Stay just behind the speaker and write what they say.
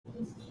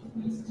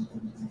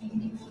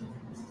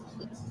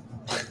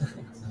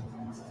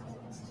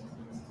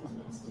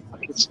I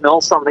can smell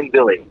something,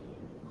 Billy.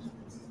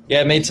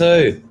 Yeah, me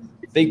too.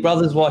 Big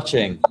Brother's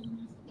watching.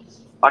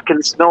 I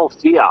can smell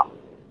fear.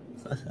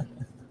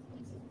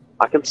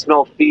 I can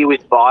smell fear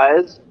with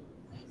buyers,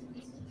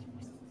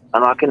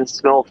 and I can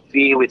smell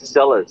fear with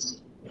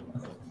sellers.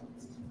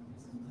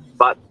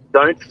 But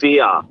don't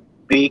fear.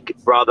 Big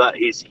Brother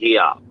is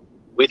here.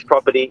 With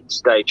property,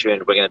 stay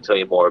tuned. We're going to tell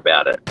you more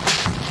about it.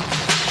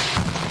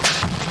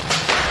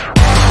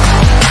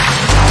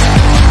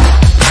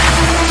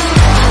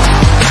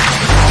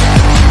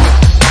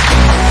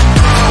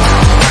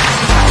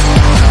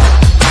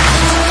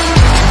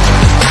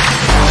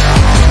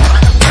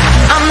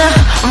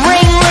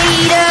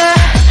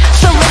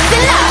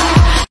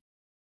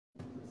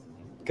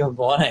 Good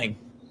morning.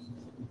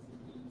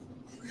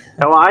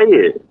 How are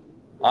you?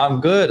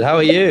 I'm good. How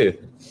are you?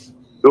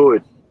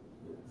 Good.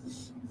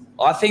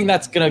 I think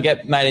that's going to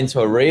get made into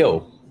a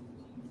reel.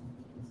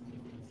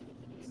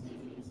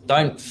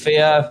 Don't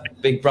fear,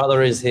 Big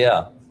Brother is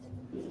here.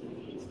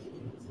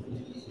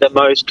 The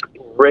most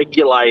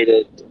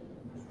regulated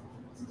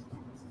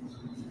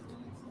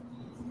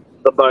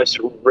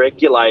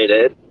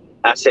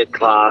asset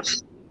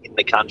class in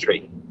the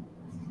country,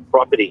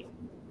 property.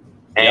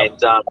 And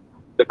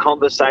the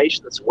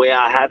conversations we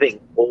are having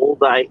all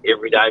day,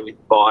 every day with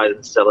buyers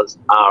and sellers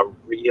are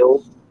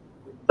real.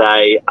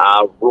 They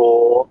are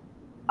raw,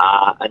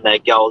 and they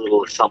go a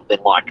little something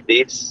like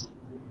this,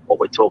 what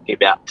we're talking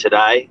about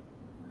today.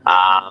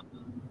 And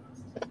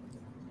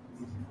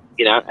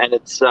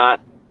it's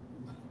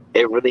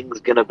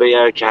everything's going to be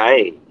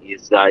okay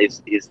is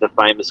the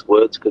famous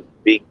words, because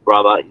Big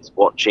Brother is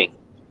watching.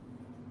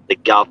 The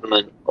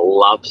government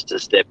loves to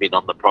step in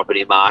on the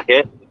property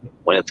market.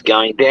 When it's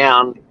going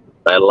down,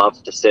 they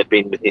love to step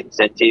in with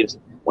incentives.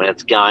 When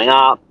it's going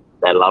up,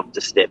 they love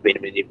to step in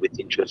with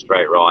interest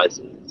rate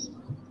rises.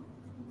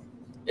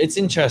 It's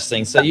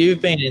interesting. So you've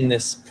been in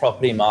this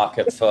property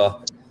market for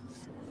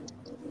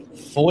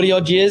 40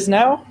 odd years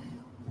now?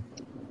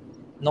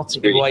 Not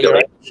to give away your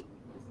age.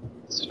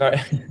 Sorry.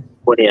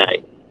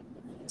 28.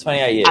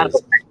 28 years.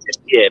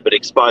 Yeah, but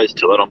exposed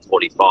to it, I'm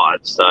 45.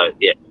 So,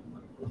 yeah.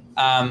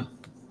 My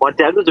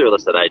dad was a real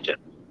estate agent.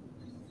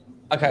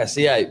 Okay,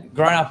 so yeah,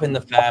 growing up in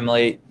the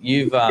family,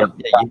 you've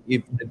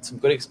you've had some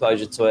good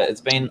exposure to it. It's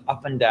been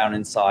up and down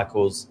in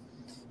cycles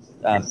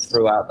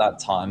throughout that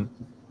time.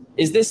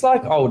 Is this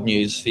like old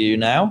news for you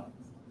now?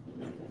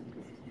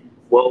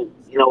 Well,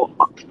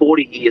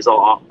 40 years.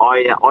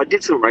 I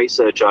did some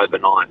research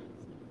overnight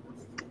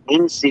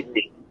in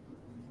Sydney.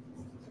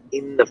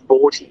 In the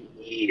 40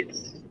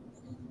 years,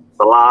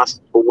 the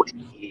last 40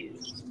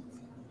 years,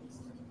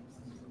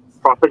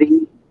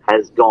 property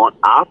has gone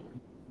up.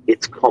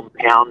 It's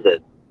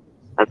compounded.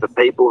 And for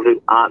people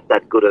who aren't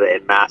that good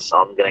at maths,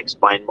 I'm going to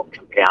explain what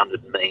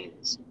compounded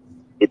means.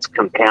 It's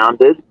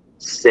compounded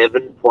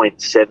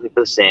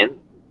 7.7%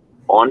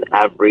 on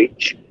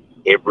average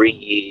every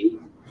year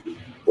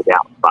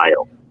without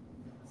fail.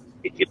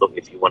 If you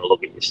want to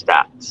look at your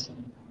stats,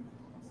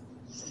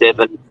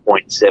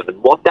 7.7.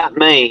 What that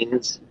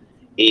means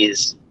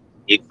is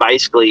it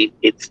goes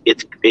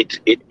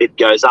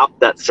up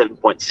that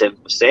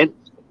 7.7%.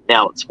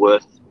 Now it's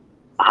worth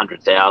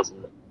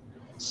 107.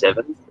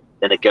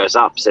 Then it goes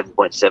up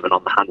 7.7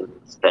 on the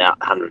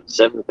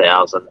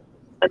 107,000,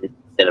 and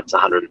then it's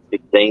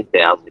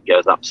 115,000. It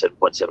goes up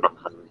 7.7 on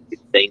the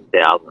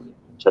 115,000.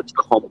 So it's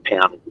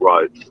compound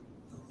growth.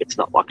 It's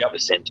not like a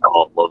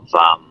percentile of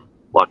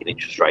like an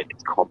interest rate.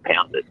 It's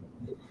compounded.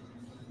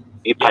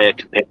 You pay a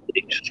competitive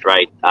interest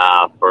rate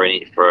for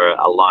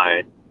a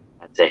loan.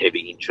 It's a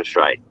heavy interest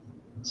rate.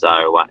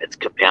 So it's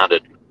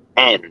compounded.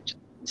 And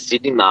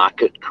Sydney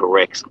market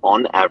corrects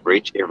on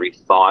average every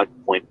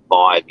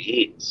 5.5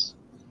 years.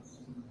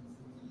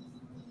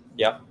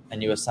 Yep.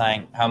 And you were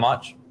saying how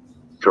much?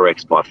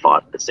 Corrects by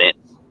 5%.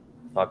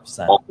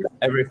 5%.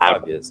 Every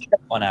 5 years,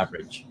 on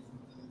average.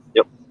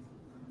 Yep.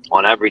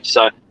 On average.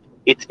 So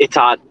it's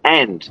hard.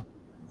 And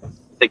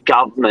the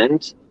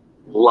government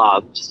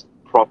loves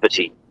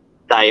property.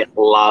 They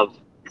love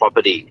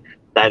property.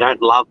 They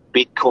don't love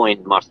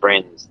Bitcoin, my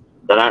friends.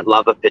 They don't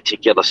love a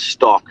particular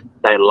stock.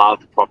 They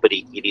love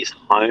property. It is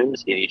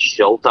homes. It is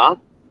shelter.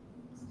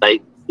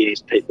 It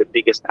is the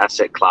biggest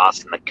asset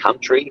class in the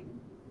country.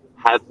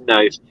 Have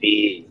no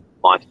fear,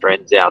 my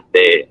friends out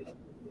there.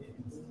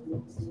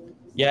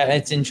 Yeah,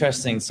 it's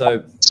interesting.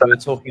 So we were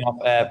talking off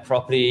air,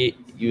 property,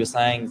 you were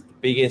saying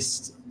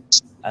biggest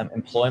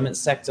employment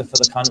sector for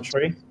the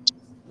country?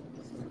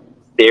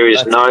 There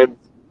is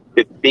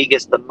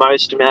the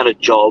most amount of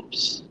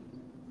jobs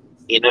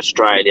in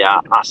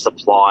Australia are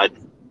supplied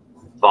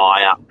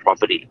via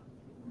property.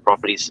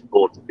 Property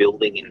supports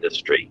building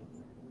industry.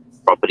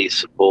 Property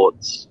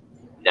supports,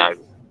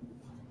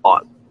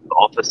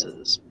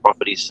 offices.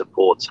 Property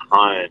supports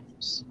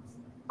homes.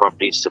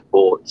 Property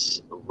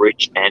supports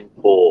rich and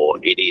poor.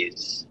 It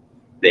is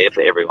there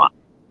for everyone.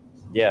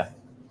 Yeah.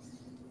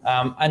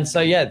 And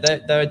so,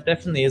 there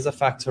definitely is a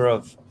factor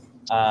of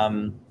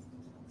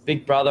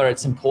Big Brother,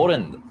 it's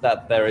important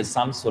that there is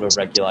some sort of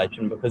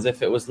regulation, because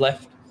if it was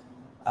left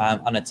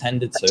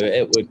unattended to,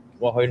 it would,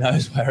 well, who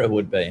knows where it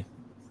would be.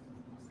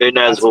 Who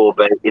knows where it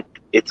will be.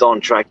 It's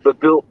on track. But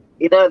Bill,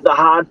 you know, the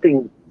hard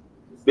thing,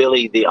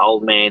 Billy, the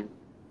old man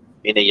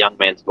in a young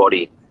man's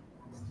body,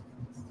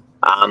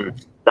 the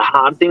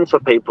hard thing for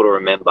people to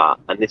remember,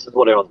 and this is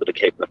what everyone's got to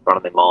keep in the front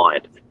of their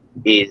mind,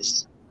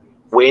 is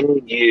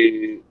when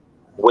you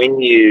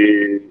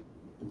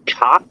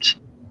cut,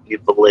 you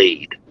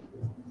bleed.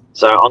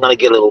 So I'm going to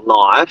get a little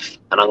knife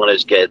and I'm going to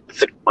just get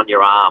thick on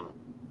your arm.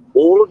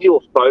 All of your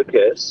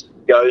focus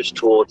goes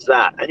towards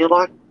that. And you're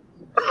like,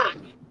 ah,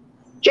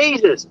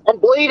 Jesus, I'm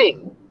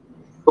bleeding.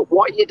 But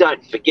what you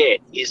don't forget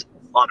is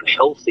I'm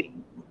healthy.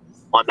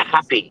 I'm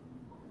happy.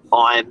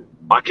 I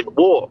can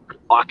walk.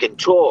 I can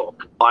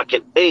talk. I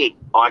can eat.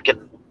 I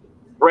can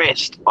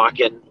rest. I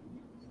can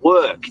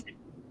work.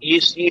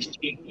 You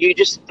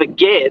just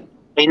forget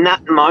in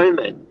that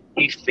moment.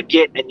 You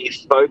forget and you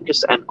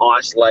focus and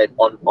isolate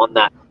on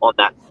that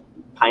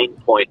pain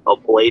point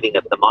of bleeding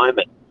at the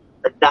moment,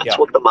 and that's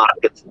what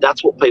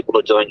that's what people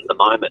are doing at the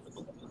moment.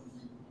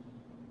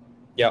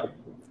 Yeah,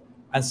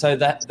 and so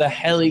that the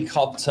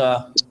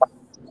helicopter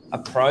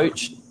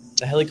approach,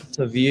 the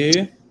helicopter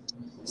view,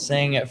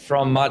 seeing it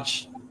from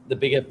much the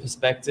bigger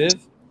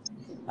perspective.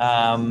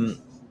 You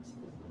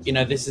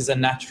know, this is a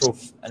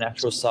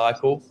natural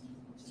cycle,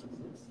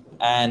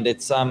 and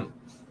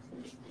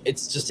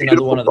it's just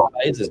another one of the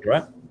phases,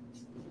 right?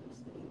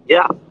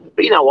 Yeah,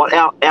 but you know what?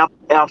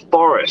 Our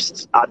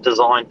forests are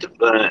designed to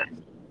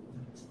burn.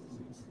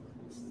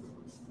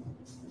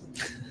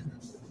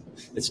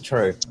 It's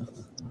true.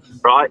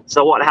 Right?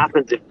 So what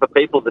happens, if for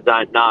people that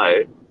don't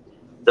know,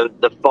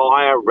 the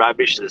fire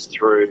ravishes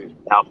through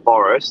our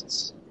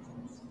forests.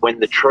 When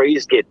the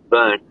trees get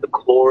burnt, the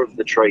core of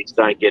the trees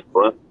don't get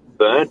burnt.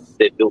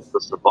 They're built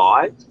to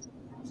survive.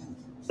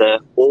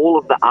 All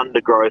of the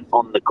undergrowth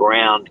on the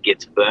ground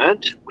gets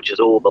burnt, which is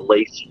all the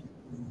leaf,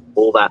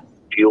 all that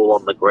fuel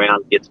on the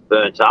ground gets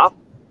burnt up,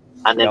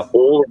 and then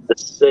all of the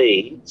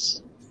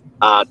seeds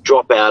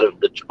drop out of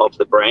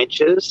the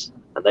branches,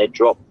 and they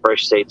drop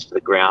fresh seeds to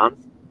the ground,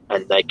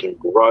 and they can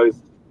grow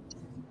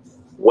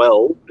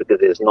well because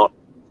there's not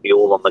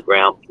fuel on the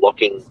ground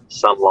blocking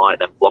sunlight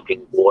and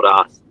blocking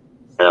water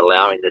and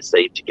allowing the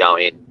seed to go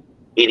in.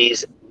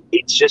 It's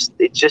just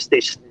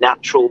this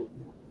natural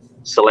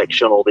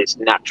selection, or this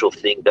natural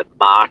thing that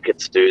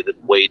markets do that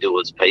we do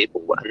as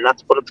people, and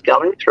that's what it's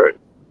going through.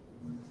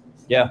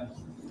 Yeah.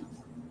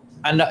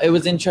 And it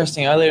was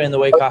interesting, earlier in the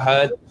week I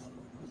heard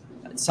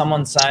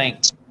someone saying,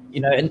 you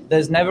know,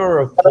 there's never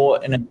a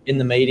report in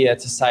the media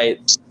to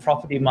say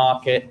property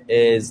market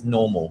is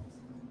normal.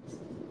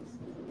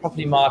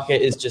 Property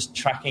market is just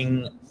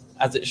tracking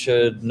as it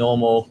should,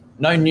 normal.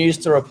 No news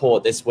to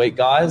report this week,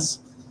 guys.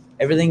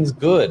 Everything's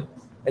good.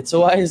 It's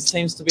always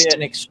seems to be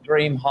an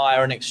extreme high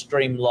or an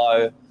extreme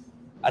low.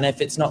 And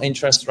if it's not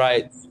interest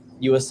rates,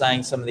 you were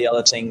saying some of the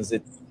other things,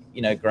 it's,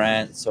 you know,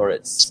 grants, or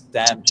it's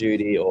stamp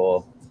duty,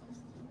 or,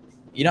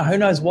 you know, who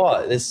knows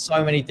what. There's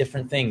so many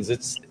different things.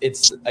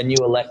 It's a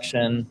new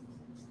election.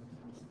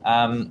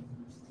 So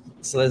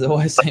there's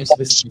always seems to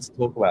be something to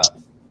talk about.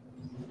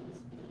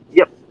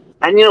 Yep.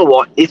 And you know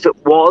what? If it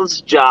was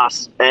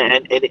just,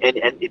 and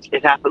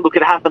it happens, look,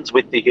 it happens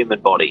with the human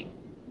body,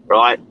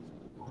 right?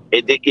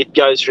 It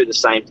goes through the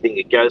same thing.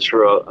 It goes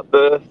through a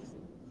birth,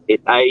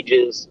 it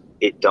ages,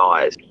 it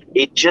dies.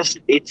 It's just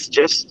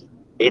the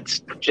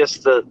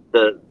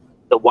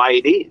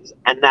way it is.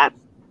 And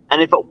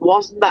if it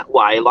wasn't that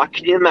way, like,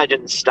 can you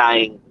imagine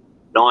staying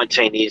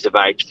 19 years of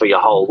age for your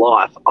whole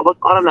life? I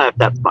don't know if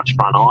that's much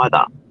fun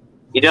either.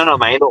 You know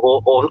what I mean?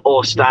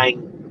 Or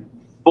staying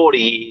 40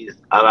 years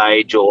of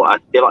age, or I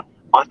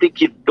think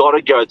you've got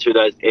to go through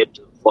those ebbs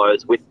and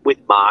flows with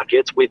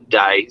markets, with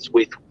days,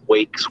 with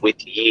weeks,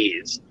 with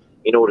years,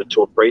 in order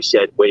to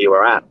appreciate where you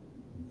are at.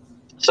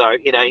 So,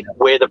 you know,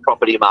 where the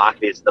property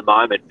market is at the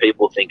moment,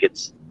 people think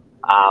it's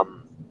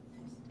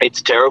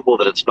terrible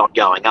that it's not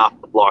going up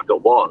like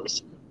it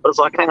was. But it's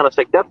like, hang on a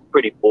sec, that's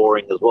pretty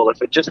boring as well. If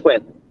it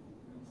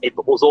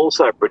was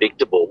also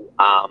predictable,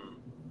 I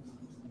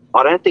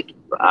don't think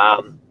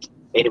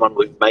anyone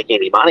would make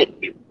any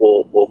money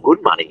or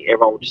good money.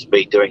 Everyone would just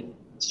be doing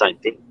the same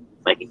thing,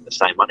 making the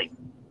same money.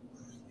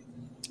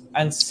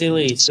 And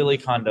silly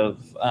kind of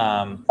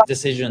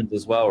decisions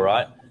as well,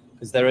 right?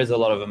 Because there is a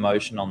lot of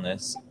emotion on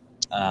this,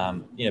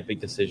 you know,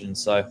 big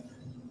decisions. So,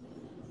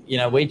 you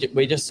know, we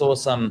just saw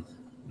some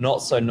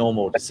not so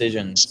normal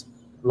decisions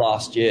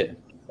last year.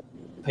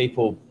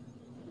 People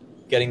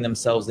getting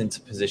themselves into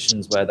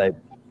positions where they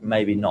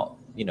maybe not,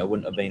 you know,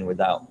 wouldn't have been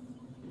without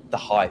the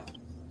hype.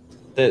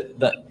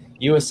 That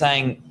you were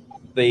saying,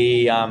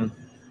 the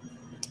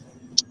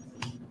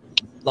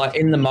like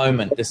in the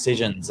moment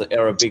decisions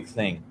are a big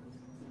thing.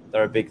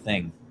 They're a big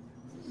thing.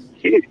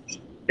 Huge.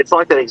 It's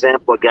like that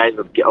example I gave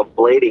of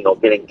bleeding or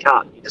getting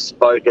cut. You just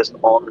focus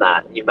on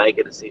that and you make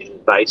a decision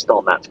based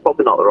on that. It's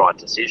probably not the right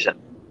decision.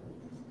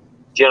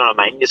 Do you know what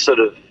I mean? You sort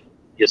of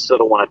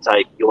want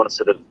to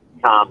sort of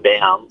calm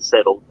down,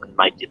 settle, and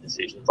make your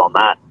decisions on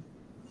that.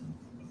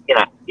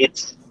 you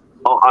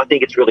know, I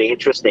think it's really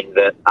interesting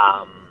that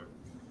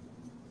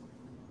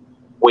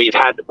we've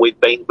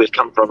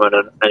come from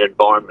an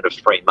environment of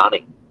free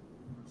money.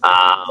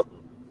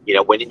 You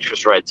know, when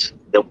interest rates,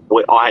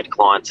 I had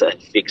clients that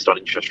had fixed on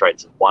interest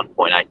rates of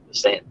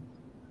 1.8%.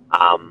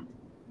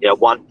 You know,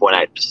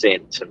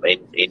 1.8% to me,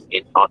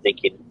 I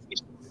think in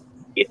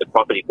the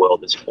property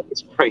world is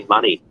free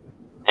money.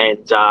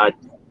 And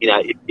you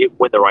know,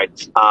 when the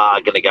rates are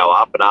going to go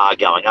up and are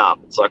going up,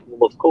 it's like,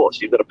 well, of course,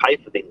 you've got to pay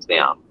for things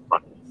now.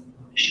 Like,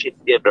 shit,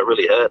 yeah, but it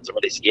really hurts. I'm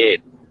really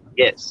scared.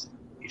 Yes,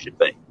 you should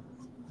be.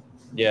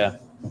 Yeah.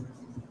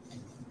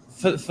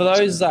 For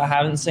those that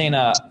haven't seen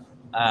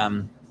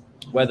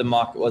where the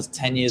market was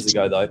 10 years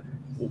ago, though,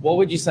 what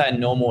would you say a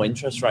normal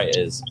interest rate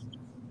is?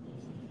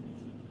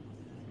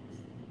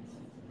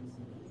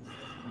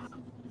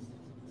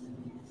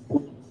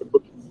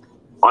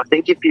 I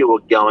think if you were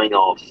going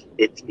off,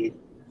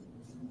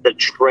 the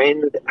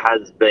trend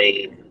has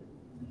been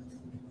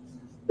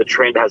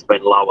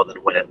lower than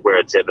where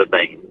it's ever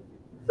been,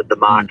 but the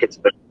market's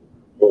been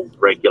more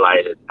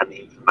regulated and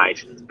the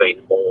information's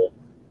been more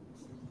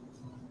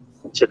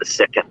to the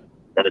second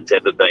than it's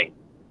ever been.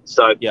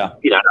 So, yeah,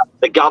 you know,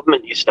 the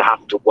government used to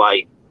have to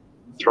wait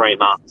 3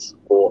 months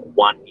or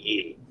 1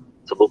 year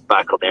to look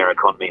back on their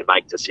economy and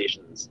make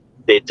decisions.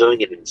 They're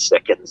doing it in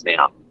seconds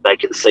now. They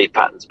can see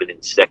patterns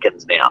within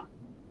seconds now.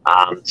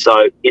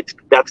 So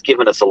that's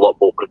given us a lot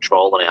more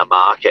control in our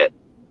market.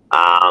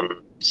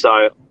 That's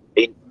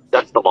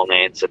the long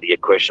answer to your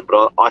question.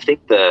 But I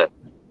think the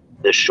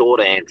short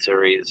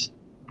answer is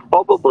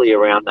probably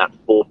around that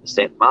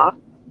 4% mark.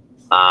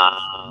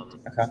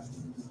 Okay.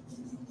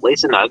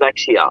 Lisa knows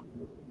actually up.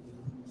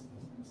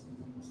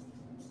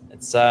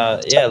 It's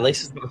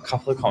Lisa's got a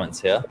couple of comments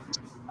here.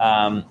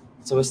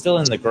 So we're still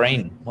in the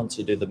green once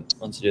you do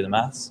the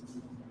maths.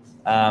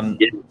 Yeah.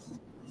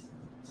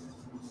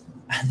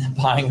 And then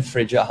buying a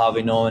fridge at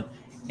Harvey Norman,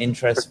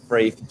 interest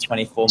free for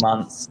 24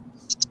 months,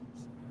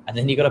 and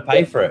then you got to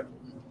pay for it.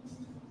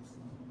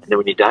 And then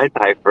when you don't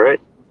pay for it,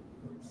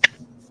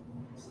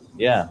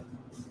 yeah,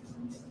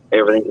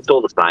 it's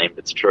all the same.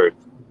 It's true.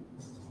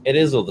 It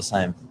is all the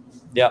same.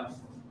 Yep.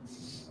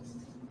 Is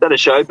that a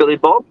show, Billy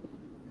Bob?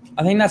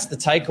 I think that's the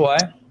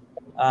takeaway.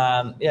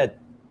 Yeah,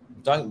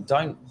 don't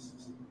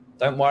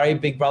worry.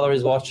 Big Brother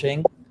is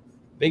watching.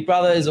 Big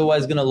Brother is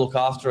always going to look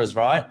after us,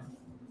 right?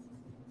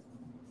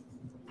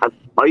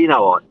 Oh, you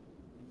know what?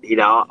 You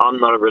know, I'm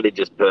not a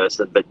religious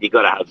person, but you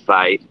got to have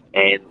faith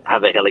and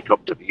have a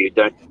helicopter view.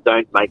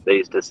 Don't make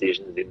these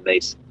decisions in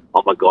these.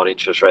 Oh my God,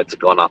 interest rates have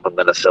gone up. I'm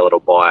going to sell it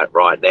or buy it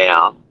right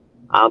now.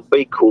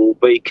 Be cool,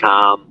 be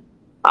calm,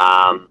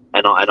 and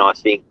I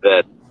think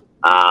that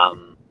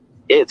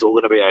it's all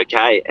going to be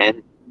okay.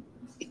 And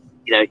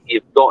you know,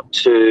 you've got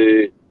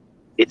to.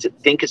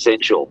 Think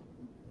essential.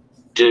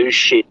 Do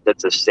shit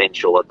that's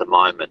essential at the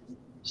moment.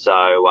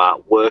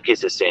 So work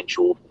is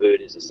essential.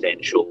 Food is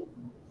essential.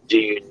 Do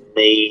you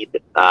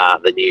need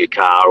the new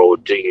car or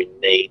do you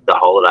need the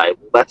holiday?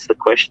 Well, that's the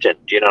question.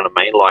 Do you know what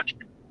I mean? Like,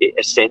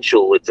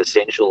 it's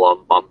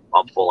essential.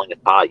 I'm falling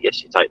apart.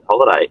 Yes, you take the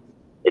holiday.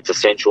 It's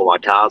essential. My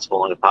car's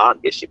falling apart.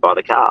 Yes, you buy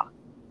the car.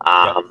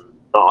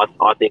 So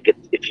I think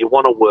if you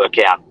want to work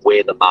out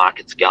where the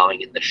market's going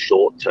in the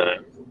short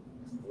term,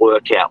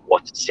 work out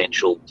what's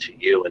essential to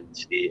you and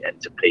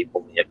to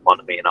people in the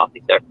economy. And I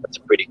think that's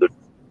a pretty good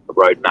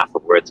roadmap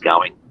of where it's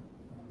going.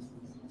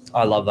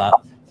 I love that.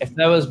 If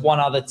there was one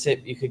other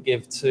tip you could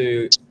give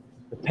to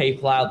the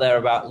people out there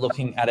about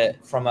looking at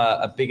it from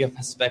a bigger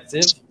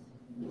perspective,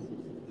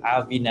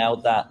 how have you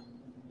nailed that?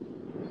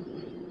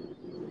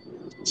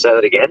 Say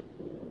that again.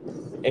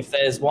 If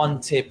there's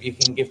one tip you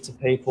can give to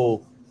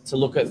people to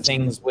look at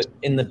things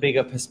in the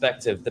bigger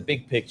perspective, the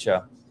big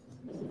picture,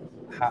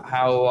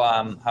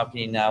 how can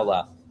you nail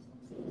that?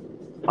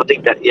 I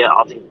think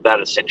that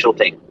essential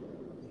thing,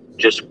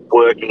 just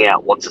working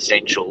out what's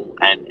essential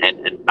and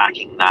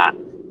backing that.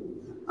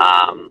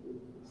 I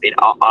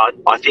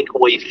think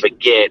we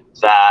forget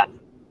that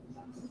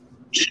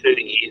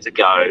 2 years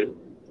ago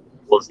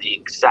was the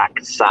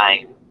exact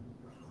same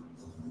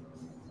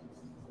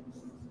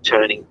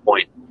turning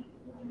point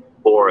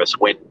for us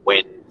when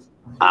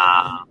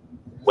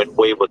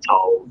we were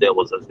told there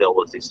was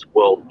this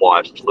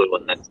worldwide flu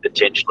and that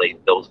potentially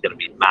there was going to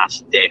be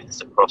mass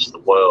deaths across the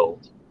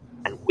world,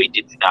 and we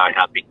didn't know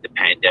how big the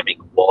pandemic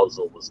was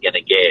or was going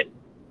to get.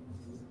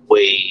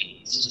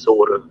 We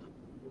sort of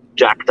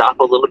jacked up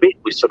a little bit.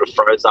 We sort of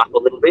froze up a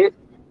little bit.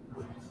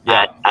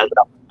 Yeah.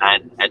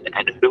 And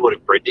who would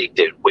have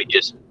predicted? We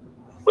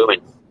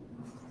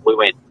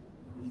went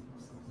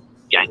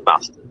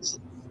gangbusters.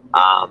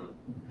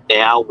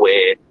 Now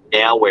we're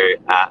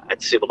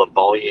at similar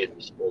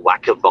volumes or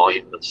lack of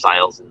volume of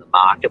sales in the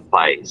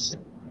marketplace,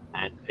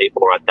 and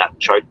people are at that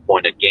choke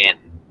point again.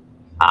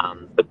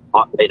 But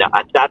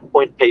at that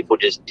point, people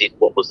just did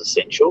what was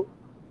essential,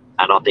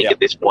 and I think at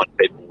this point,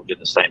 people will do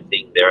the same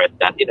thing. They're at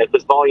that,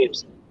 because the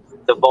volumes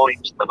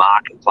in the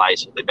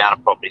marketplace, or the amount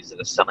of properties that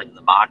are selling in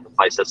the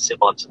marketplace, are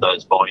similar to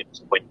those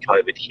volumes when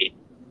COVID hit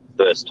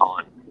first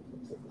time.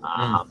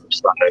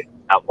 So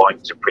our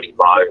volumes are pretty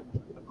low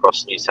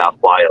across New South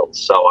Wales.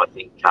 So I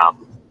think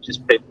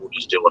just people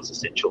just do what's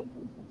essential.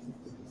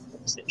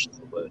 Essential is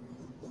the word.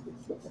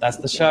 That's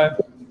the show.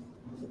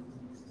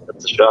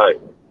 That's the show.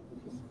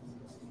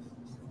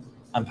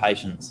 And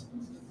patience.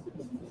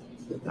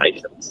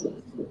 Patience.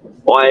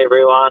 Bye,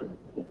 everyone.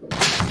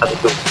 Have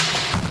a good